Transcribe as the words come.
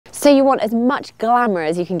So you want as much glamour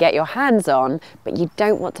as you can get your hands on, but you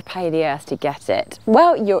don't want to pay the earth to get it.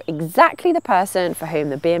 Well, you're exactly the person for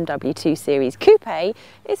whom the BMW 2 Series Coupe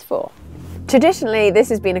is for. Traditionally, this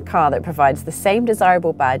has been a car that provides the same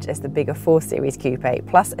desirable badge as the bigger 4 Series Coupe,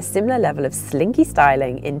 plus a similar level of slinky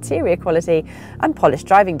styling, interior quality and polished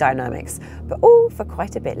driving dynamics, but all for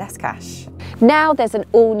quite a bit less cash. Now there's an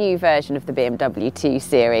all-new version of the BMW 2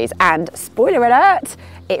 Series and, spoiler alert,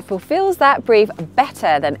 it fulfills that brief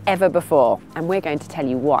better than ever before, and we're going to tell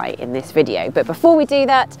you why in this video. But before we do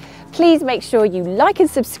that, please make sure you like and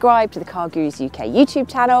subscribe to the Car Gurus UK YouTube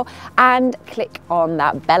channel and click on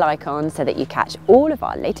that bell icon so that you catch all of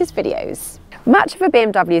our latest videos. Much of a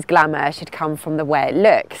BMW's glamour should come from the way it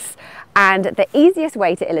looks, and the easiest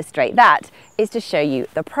way to illustrate that is to show you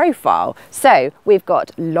the profile. So we've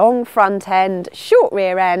got long front end, short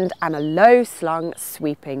rear end and a low slung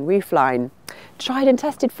sweeping roofline. Tried and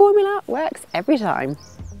tested formula, works every time.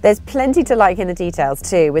 There's plenty to like in the details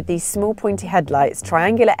too, with these small pointy headlights,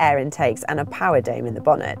 triangular air intakes and a power dome in the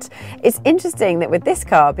bonnet. It's interesting that with this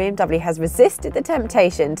car, BMW has resisted the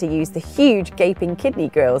temptation to use the huge gaping kidney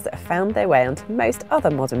grills that have found their way onto most other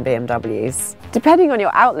modern BMWs. Depending on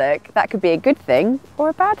your outlook, that could be a good thing or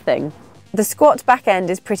a bad thing. The squat back end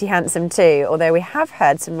is pretty handsome too, although we have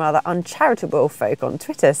heard some rather uncharitable folk on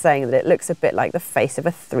Twitter saying that it looks a bit like the face of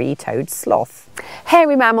a three-toed sloth.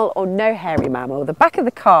 Hairy mammal or no hairy mammal, the back of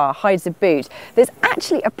the car hides a boot that's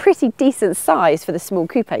actually a pretty decent size for the small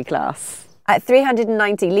coupe class. At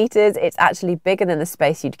 390 litres, it's actually bigger than the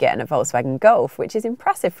space you'd get in a Volkswagen Golf, which is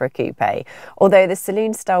impressive for a coupe, although the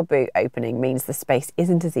saloon-style boot opening means the space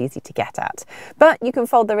isn't as easy to get at. But you can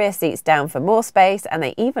fold the rear seats down for more space, and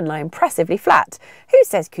they even lie impressively flat. Who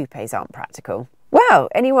says coupes aren't practical? Well,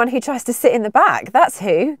 anyone who tries to sit in the back, that's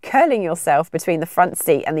who. Curling yourself between the front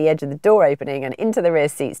seat and the edge of the door opening and into the rear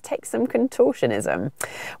seats takes some contortionism.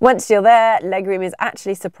 Once you're there, legroom is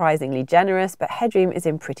actually surprisingly generous, but headroom is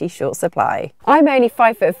in pretty short supply. I'm only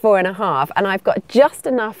 5'4.5" and I've got just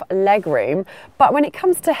enough legroom, but when it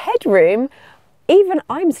comes to headroom, even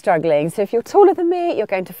I'm struggling. So if you're taller than me, you're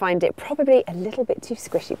going to find it probably a little bit too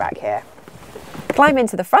squishy back here. Climb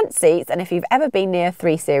into the front seats, and if you've ever been near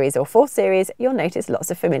 3 Series or 4 Series, you'll notice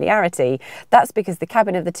lots of familiarity. That's because the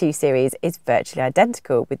cabin of the 2 Series is virtually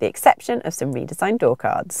identical, with the exception of some redesigned door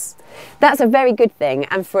cards. That's a very good thing,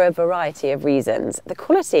 and for a variety of reasons. The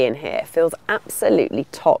quality in here feels absolutely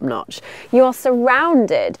top-notch. You're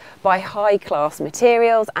surrounded by high-class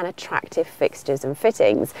materials and attractive fixtures and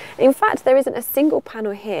fittings. In fact, there isn't a single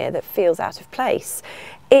panel here that feels out of place.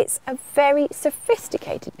 It's a very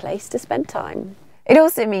sophisticated place to spend time. It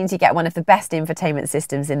also means you get one of the best infotainment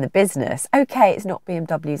systems in the business. Okay, it's not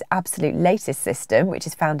BMW's absolute latest system, which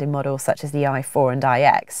is found in models such as the i4 and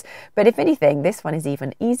iX, but if anything, this one is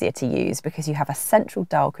even easier to use because you have a central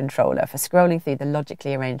dial controller for scrolling through the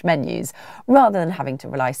logically arranged menus, rather than having to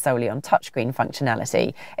rely solely on touchscreen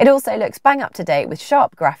functionality. It also looks bang up to date with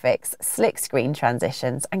sharp graphics, slick screen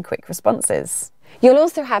transitions and quick responses. You'll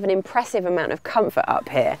also have an impressive amount of comfort up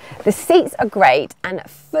here. The seats are great and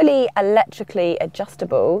fully electrically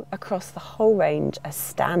adjustable across the whole range as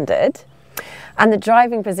standard. And the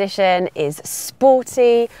driving position is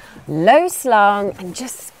sporty, low slung, and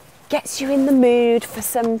just gets you in the mood for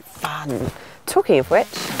some fun. Talking of which,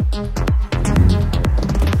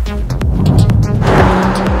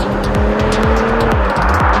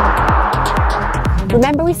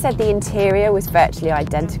 remember we said the interior was virtually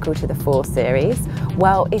identical to the 4 Series?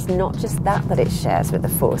 Well, it's not just that it shares with the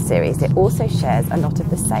 4 Series, it also shares a lot of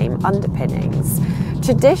the same underpinnings.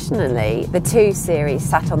 Traditionally, the 2 Series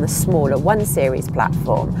sat on the smaller 1 Series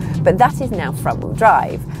platform, but that is now front-wheel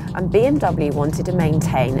drive, and BMW wanted to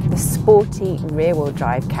maintain the sporty rear-wheel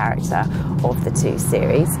drive character of the 2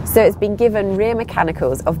 Series, so it's been given rear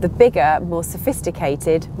mechanicals of the bigger, more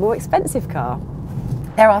sophisticated, more expensive car.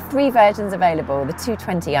 There are 3 versions available. The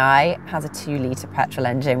 220i has a 2-litre petrol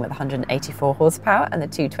engine with 184 horsepower, and the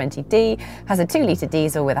 220d has a 2-litre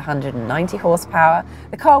diesel with 190 horsepower.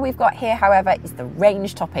 The car we've got here, however, is the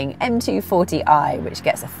range-topping M240i, which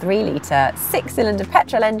gets a 3-litre 6-cylinder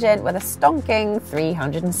petrol engine with a stonking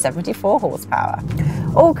 374 horsepower.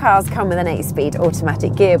 All cars come with an 8-speed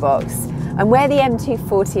automatic gearbox, and where the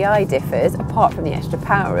M240i differs, apart from the extra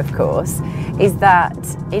power of course, is that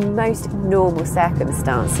in most normal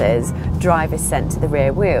circumstances, drive is sent to the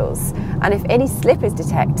rear wheels, and if any slip is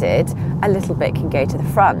detected, a little bit can go to the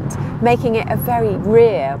front, making it a very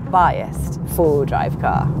rear-biased four-wheel drive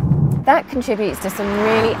car. That contributes to some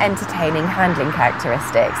really entertaining handling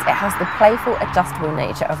characteristics. It has the playful, adjustable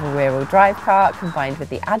nature of a rear-wheel drive car combined with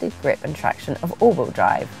the added grip and traction of all-wheel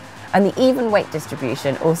drive. And the even weight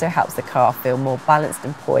distribution also helps the car feel more balanced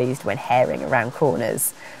and poised when herring around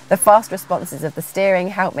corners. The fast responses of the steering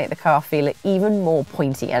help make the car feel even more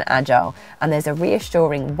pointy and agile, and there's a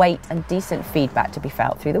reassuring weight and decent feedback to be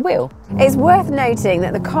felt through the wheel. It's worth noting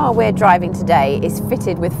that the car we're driving today is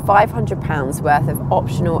fitted with £500 worth of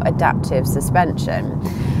optional adaptive suspension,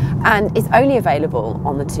 and is only available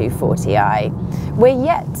on the 240i. We're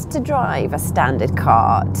yet to drive a standard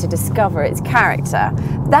car to discover its character.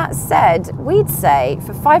 That said, we'd say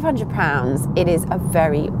for £500 it is a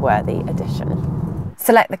very worthy addition.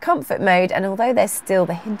 Select the comfort mode, and although there's still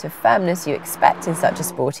the hint of firmness you expect in such a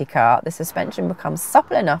sporty car, the suspension becomes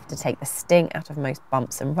supple enough to take the sting out of most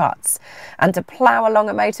bumps and ruts, and to plough along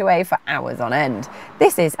a motorway for hours on end.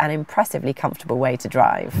 This is an impressively comfortable way to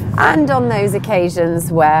drive. And on those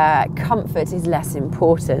occasions where comfort is less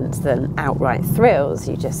important than outright thrills,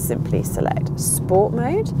 you just simply select Sport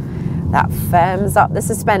mode. That firms up the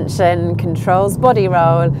suspension, controls body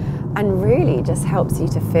roll, and really just helps you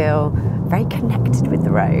to feel very connected with the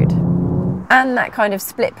road. And that kind of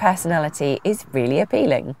split personality is really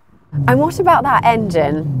appealing. And what about that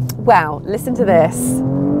engine? Well, listen to this.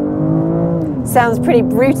 Sounds pretty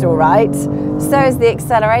brutal, right? So is the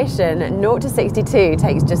acceleration. 0 to 62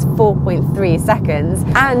 takes just 4.3 seconds.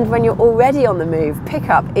 And when you're already on the move,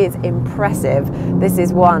 pickup is impressive. This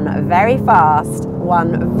is one very fast,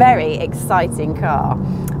 one very exciting car.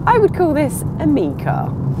 I would call this a me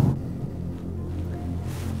car.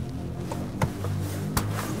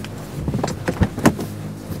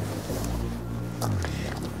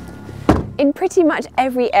 In pretty much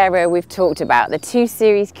every area we've talked about, the 2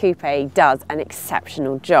 Series Coupe does an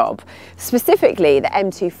exceptional job, specifically the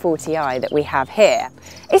M240i that we have here.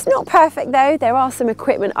 It's not perfect though. There are some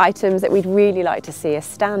equipment items that we'd really like to see as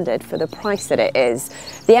standard for the price that it is.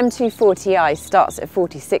 The M240i starts at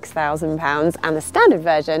 £46,000 and the standard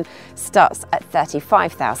version starts at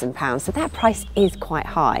 £35,000, so that price is quite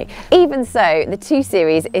high. Even so, the 2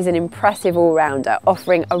 Series is an impressive all-rounder,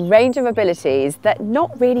 offering a range of abilities that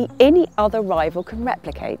not really any other rival can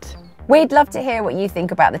replicate. We'd love to hear what you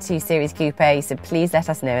think about the 2 Series Coupe, so please let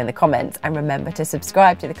us know in the comments, and remember to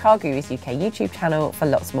subscribe to the Car Gurus UK YouTube channel for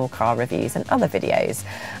lots more car reviews and other videos.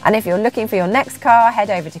 And if you're looking for your next car, head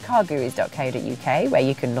over to cargurus.co.uk, where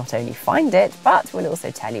you can not only find it, but we'll also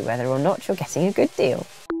tell you whether or not you're getting a good deal.